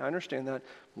 okay, I understand that.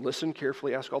 Listen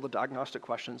carefully, ask all the diagnostic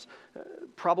questions.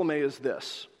 Problem A is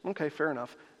this. Okay, fair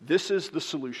enough. This is the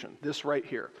solution, this right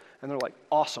here. And they're like,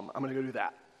 awesome, I'm going to go do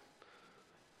that.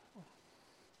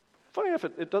 Funny enough,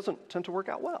 it doesn't tend to work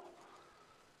out well.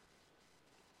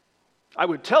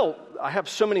 I have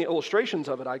so many illustrations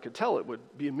of it, I could tell it would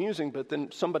be amusing, but then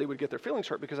somebody would get their feelings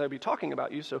hurt because I'd be talking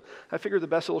about you. So I figured the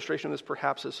best illustration of this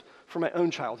perhaps is from my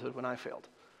own childhood when I failed.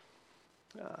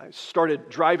 I started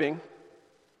driving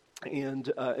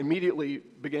and immediately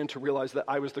began to realize that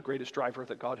I was the greatest driver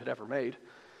that God had ever made,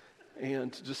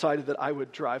 and decided that I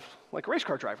would drive like a race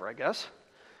car driver, I guess,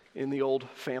 in the old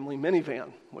family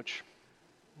minivan, which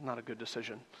not a good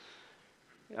decision.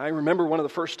 I remember one of the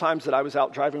first times that I was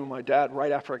out driving with my dad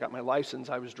right after I got my license.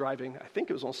 I was driving, I think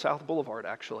it was on South Boulevard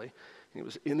actually. It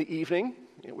was in the evening,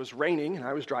 it was raining, and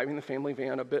I was driving the family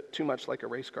van a bit too much like a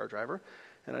race car driver.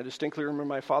 And I distinctly remember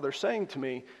my father saying to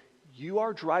me, "You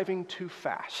are driving too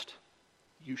fast.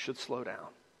 You should slow down."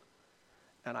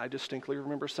 And I distinctly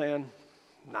remember saying,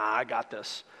 "Nah, I got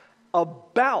this."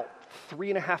 About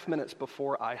 3.5 minutes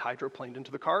before I hydroplaned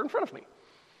into the car in front of me.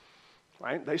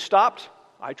 Right? They stopped.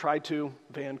 I tried to.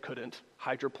 Van couldn't.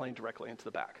 Hydroplaned directly into the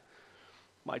back.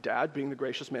 My dad, being the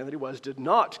gracious man that he was, did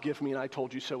not give me an "I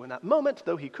told you so" in that moment,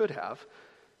 though he could have,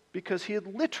 because he had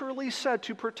literally said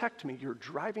to protect me, "You're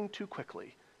driving too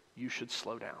quickly. you should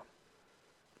slow down.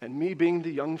 And me being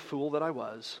the young fool that I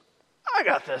was, I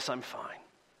got this, I'm fine.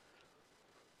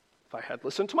 If I had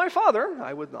listened to my father,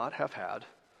 I would not have had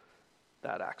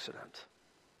that accident.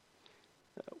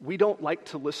 We don't like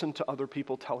to listen to other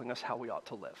people telling us how we ought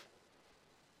to live.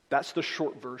 That's the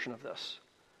short version of this.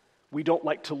 We don't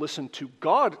like to listen to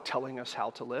God telling us how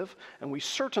to live, and we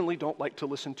certainly don't like to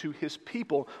listen to his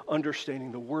people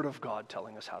understanding the word of God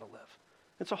telling us how to live.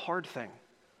 It's a hard thing,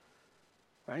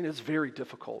 right? It's very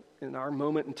difficult. In our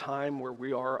moment in time where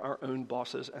we are our own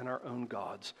bosses and our own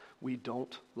gods, we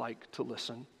don't like to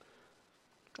listen.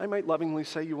 I might lovingly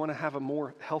say you want to have a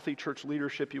more healthy church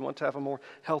leadership, you want to have a more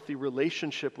healthy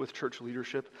relationship with church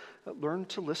leadership, learn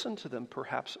to listen to them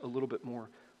perhaps a little bit more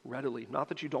readily. Not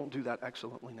that you don't do that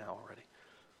excellently now already.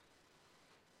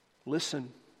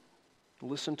 Listen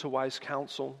to wise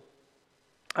counsel.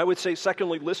 I would say,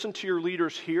 secondly, listen to your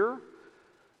leaders here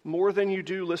more than you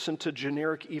do listen to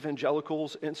generic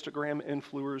evangelicals, Instagram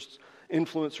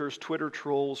influencers, Twitter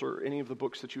trolls, or any of the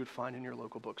books that you would find in your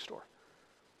local bookstore.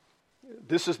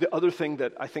 This is the other thing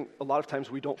that I think a lot of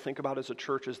times we don't think about as a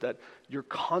church, is that you're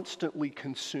constantly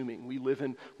consuming. We live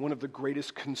in one of the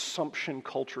greatest consumption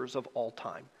cultures of all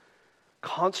time.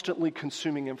 Constantly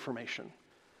consuming information.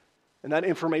 And that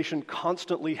information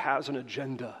constantly has an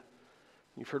agenda.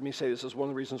 You've heard me say this is one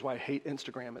of the reasons why I hate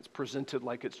Instagram. It's presented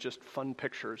like it's just fun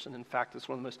pictures. And in fact, it's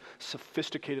one of the most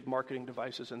sophisticated marketing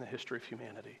devices in the history of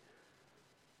humanity.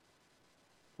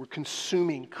 We're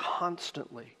consuming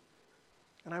constantly.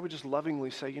 And I would just lovingly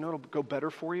say, it'll go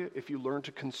better for you if you learn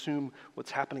to consume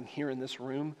what's happening here in this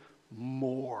room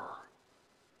more.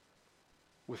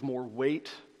 With more weight,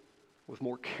 with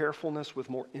more carefulness, with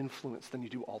more influence than you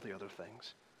do all the other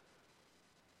things.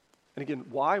 And again,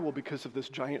 why? Well, because of this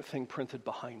giant thing printed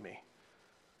behind me.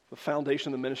 The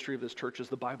foundation of the ministry of this church is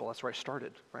the Bible. That's where I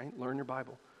started, right? Learn your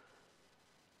Bible.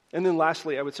 And then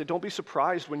lastly, I would say, don't be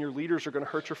surprised when your leaders are going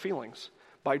to hurt your feelings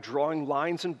by drawing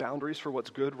lines and boundaries for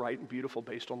what's good, right, and beautiful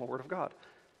based on the Word of God.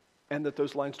 And that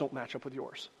those lines don't match up with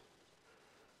yours.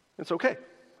 It's okay.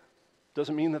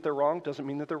 Doesn't mean that they're wrong, doesn't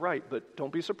mean that they're right, but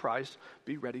don't be surprised.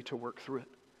 Be ready to work through it.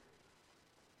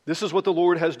 This is what the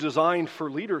Lord has designed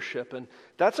for leadership, and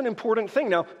that's an important thing.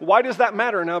 Now, why does that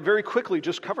matter? Now, very quickly,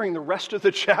 just covering the rest of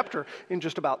the chapter in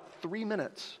just about 3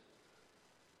 minutes.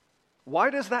 Why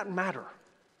does that matter?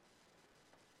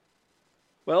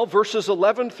 Well, verses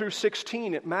 11 through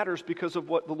 16, it matters because of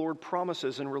what the Lord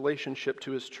promises in relationship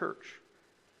to his church.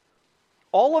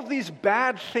 All of these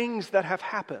bad things that have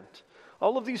happened,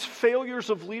 all of these failures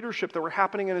of leadership that were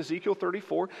happening in Ezekiel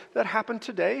 34, that happened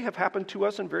today, have happened to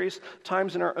us in various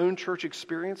times in our own church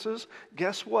experiences.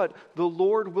 Guess what? The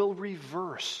Lord will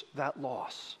reverse that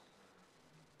loss.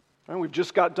 And we've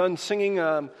just got done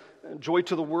singing Joy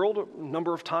to the World a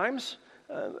number of times.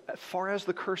 As far as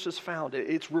the curse is found,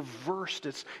 it's reversed,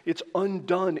 it's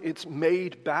undone, it's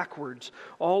made backwards.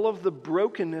 All of the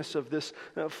brokenness of this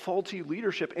faulty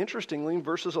leadership. Interestingly, in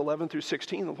verses 11 through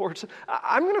 16, the Lord said,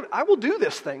 I will do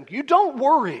this thing. You don't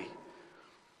worry.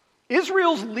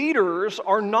 Israel's leaders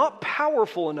are not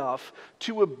powerful enough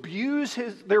to abuse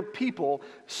their people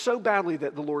so badly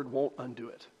that the Lord won't undo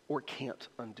it or can't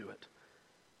undo it.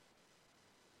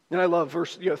 And I love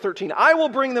verse 13. I will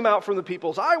bring them out from the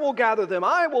peoples. I will gather them.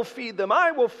 I will feed them.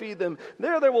 I will feed them.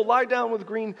 There they will lie down with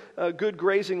green, good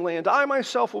grazing land. I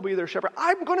myself will be their shepherd.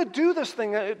 I'm going to do this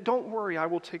thing. Don't worry. I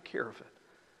will take care of it.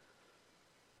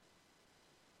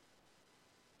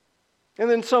 And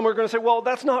then some are going to say, well,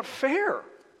 that's not fair.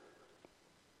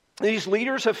 These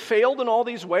leaders have failed in all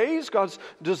these ways. God's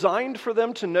designed for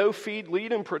them to know, feed,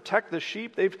 lead, and protect the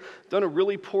sheep. They've done a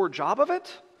really poor job of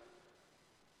it.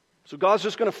 So God's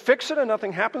just going to fix it and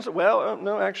nothing happens? Well,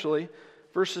 no, actually,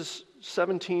 verses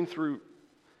 17 through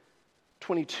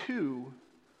 22,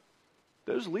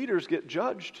 those leaders get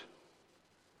judged.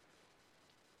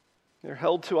 They're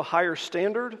held to a higher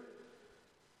standard,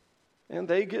 and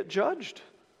they get judged.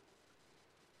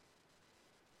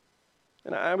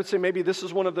 And I would say maybe this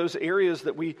is one of those areas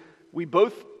that we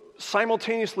both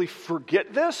simultaneously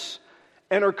forget this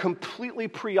and are completely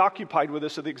preoccupied with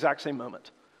this at the exact same moment.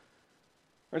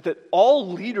 Right, that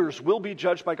all leaders will be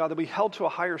judged by God, they'll be held to a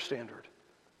higher standard.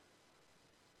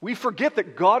 We forget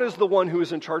that God is the one who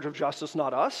is in charge of justice,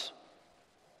 not us.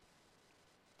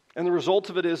 And the result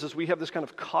of it is we have this kind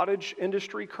of cottage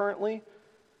industry currently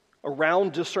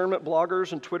around discernment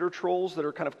bloggers and Twitter trolls that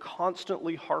are kind of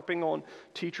constantly harping on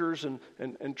teachers and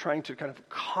trying to kind of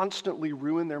constantly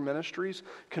ruin their ministries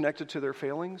connected to their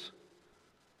failings.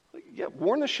 Yeah,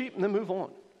 warn the sheep and then move on.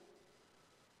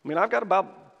 I mean, I've got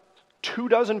about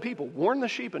 24 people. Warn the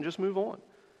sheep and just move on.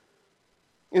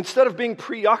 Instead of being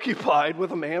preoccupied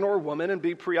with a man or a woman and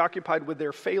be preoccupied with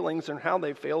their failings and how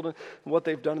they failed and what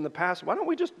they've done in the past, why don't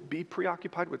we just be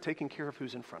preoccupied with taking care of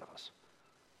who's in front of us?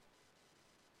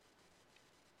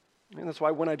 And that's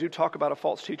why when I do talk about a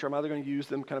false teacher, I'm either going to use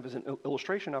them kind of as an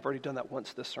illustration. I've already done that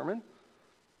once this sermon.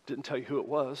 Didn't tell you who it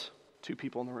was. 2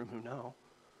 people in the room who know.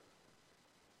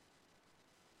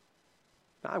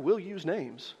 Now, I will use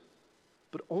names,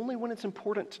 but only when it's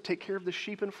important to take care of the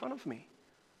sheep in front of me.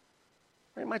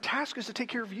 Right? My task is to take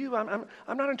care of you. I'm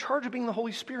not in charge of being the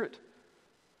Holy Spirit.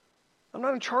 I'm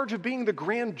not in charge of being the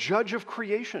grand judge of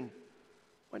creation.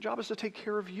 My job is to take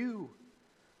care of you.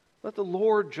 Let the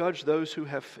Lord judge those who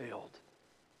have failed.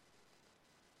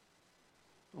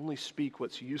 Only speak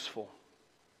what's useful.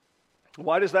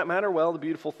 Why does that matter? Well, the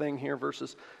beautiful thing here,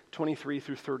 verses 23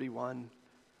 through 31,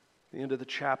 the end of the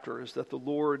chapter, is that the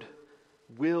Lord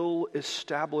will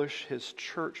establish his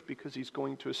church because he's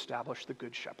going to establish the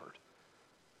Good Shepherd.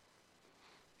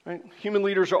 Right? Human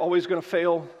leaders are always going to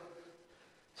fail.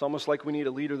 It's almost like we need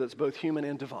a leader that's both human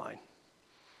and divine.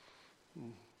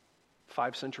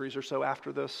 5 centuries or so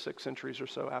after this, 6 centuries or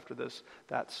so after this,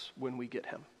 that's when we get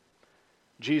him.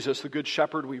 Jesus, the Good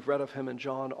Shepherd, we've read of him in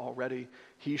John already.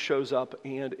 He shows up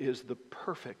and is the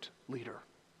perfect leader.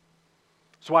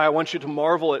 That's why I want you to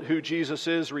marvel at who Jesus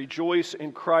is, rejoice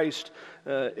in Christ,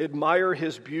 admire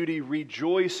his beauty,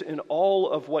 rejoice in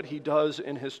all of what he does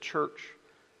in his church.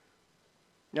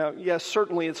 Now, yes,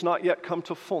 certainly it's not yet come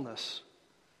to fullness,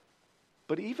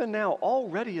 but even now,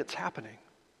 already it's happening.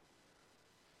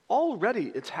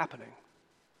 Already it's happening.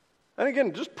 And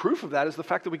again, just proof of that is the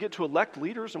fact that we get to elect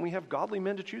leaders and we have godly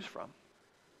men to choose from.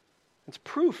 It's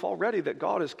proof already that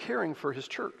God is caring for his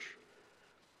church.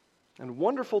 And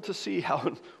wonderful to see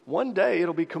how one day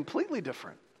it'll be completely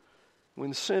different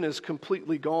when sin is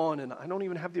completely gone and I don't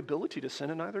even have the ability to sin,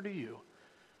 and neither do you.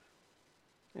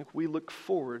 If we look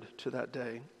forward to that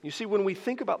day. You see, when we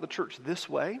think about the church this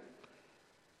way,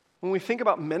 when we think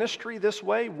about ministry this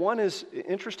way, one is,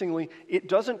 interestingly, it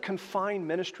doesn't confine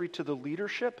ministry to the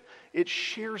leadership. It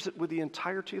shares it with the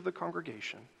entirety of the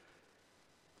congregation.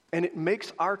 And it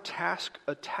makes our task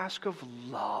a task of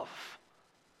love.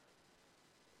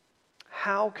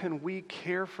 How can we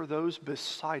care for those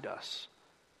beside us?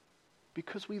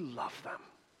 Because we love them.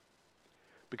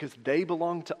 Because they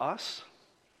belong to us,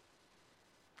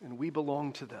 and we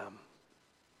belong to them.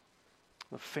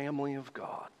 The family of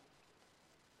God.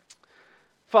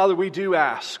 Father, we do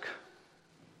ask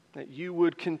that you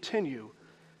would continue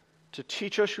to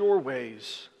teach us your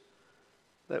ways,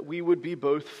 that we would be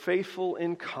both faithful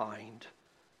and kind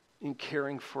in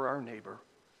caring for our neighbor.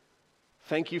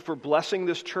 Thank you for blessing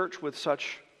this church with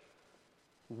such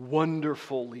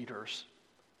wonderful leaders,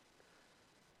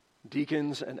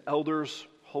 deacons and elders,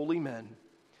 holy men.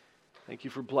 Thank you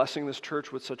for blessing this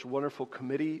church with such wonderful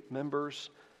committee members,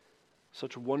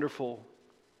 such wonderful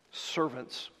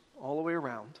servants all the way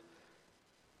around.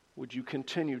 Would you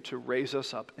continue to raise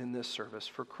us up in this service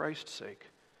for Christ's sake?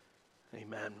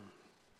 Amen.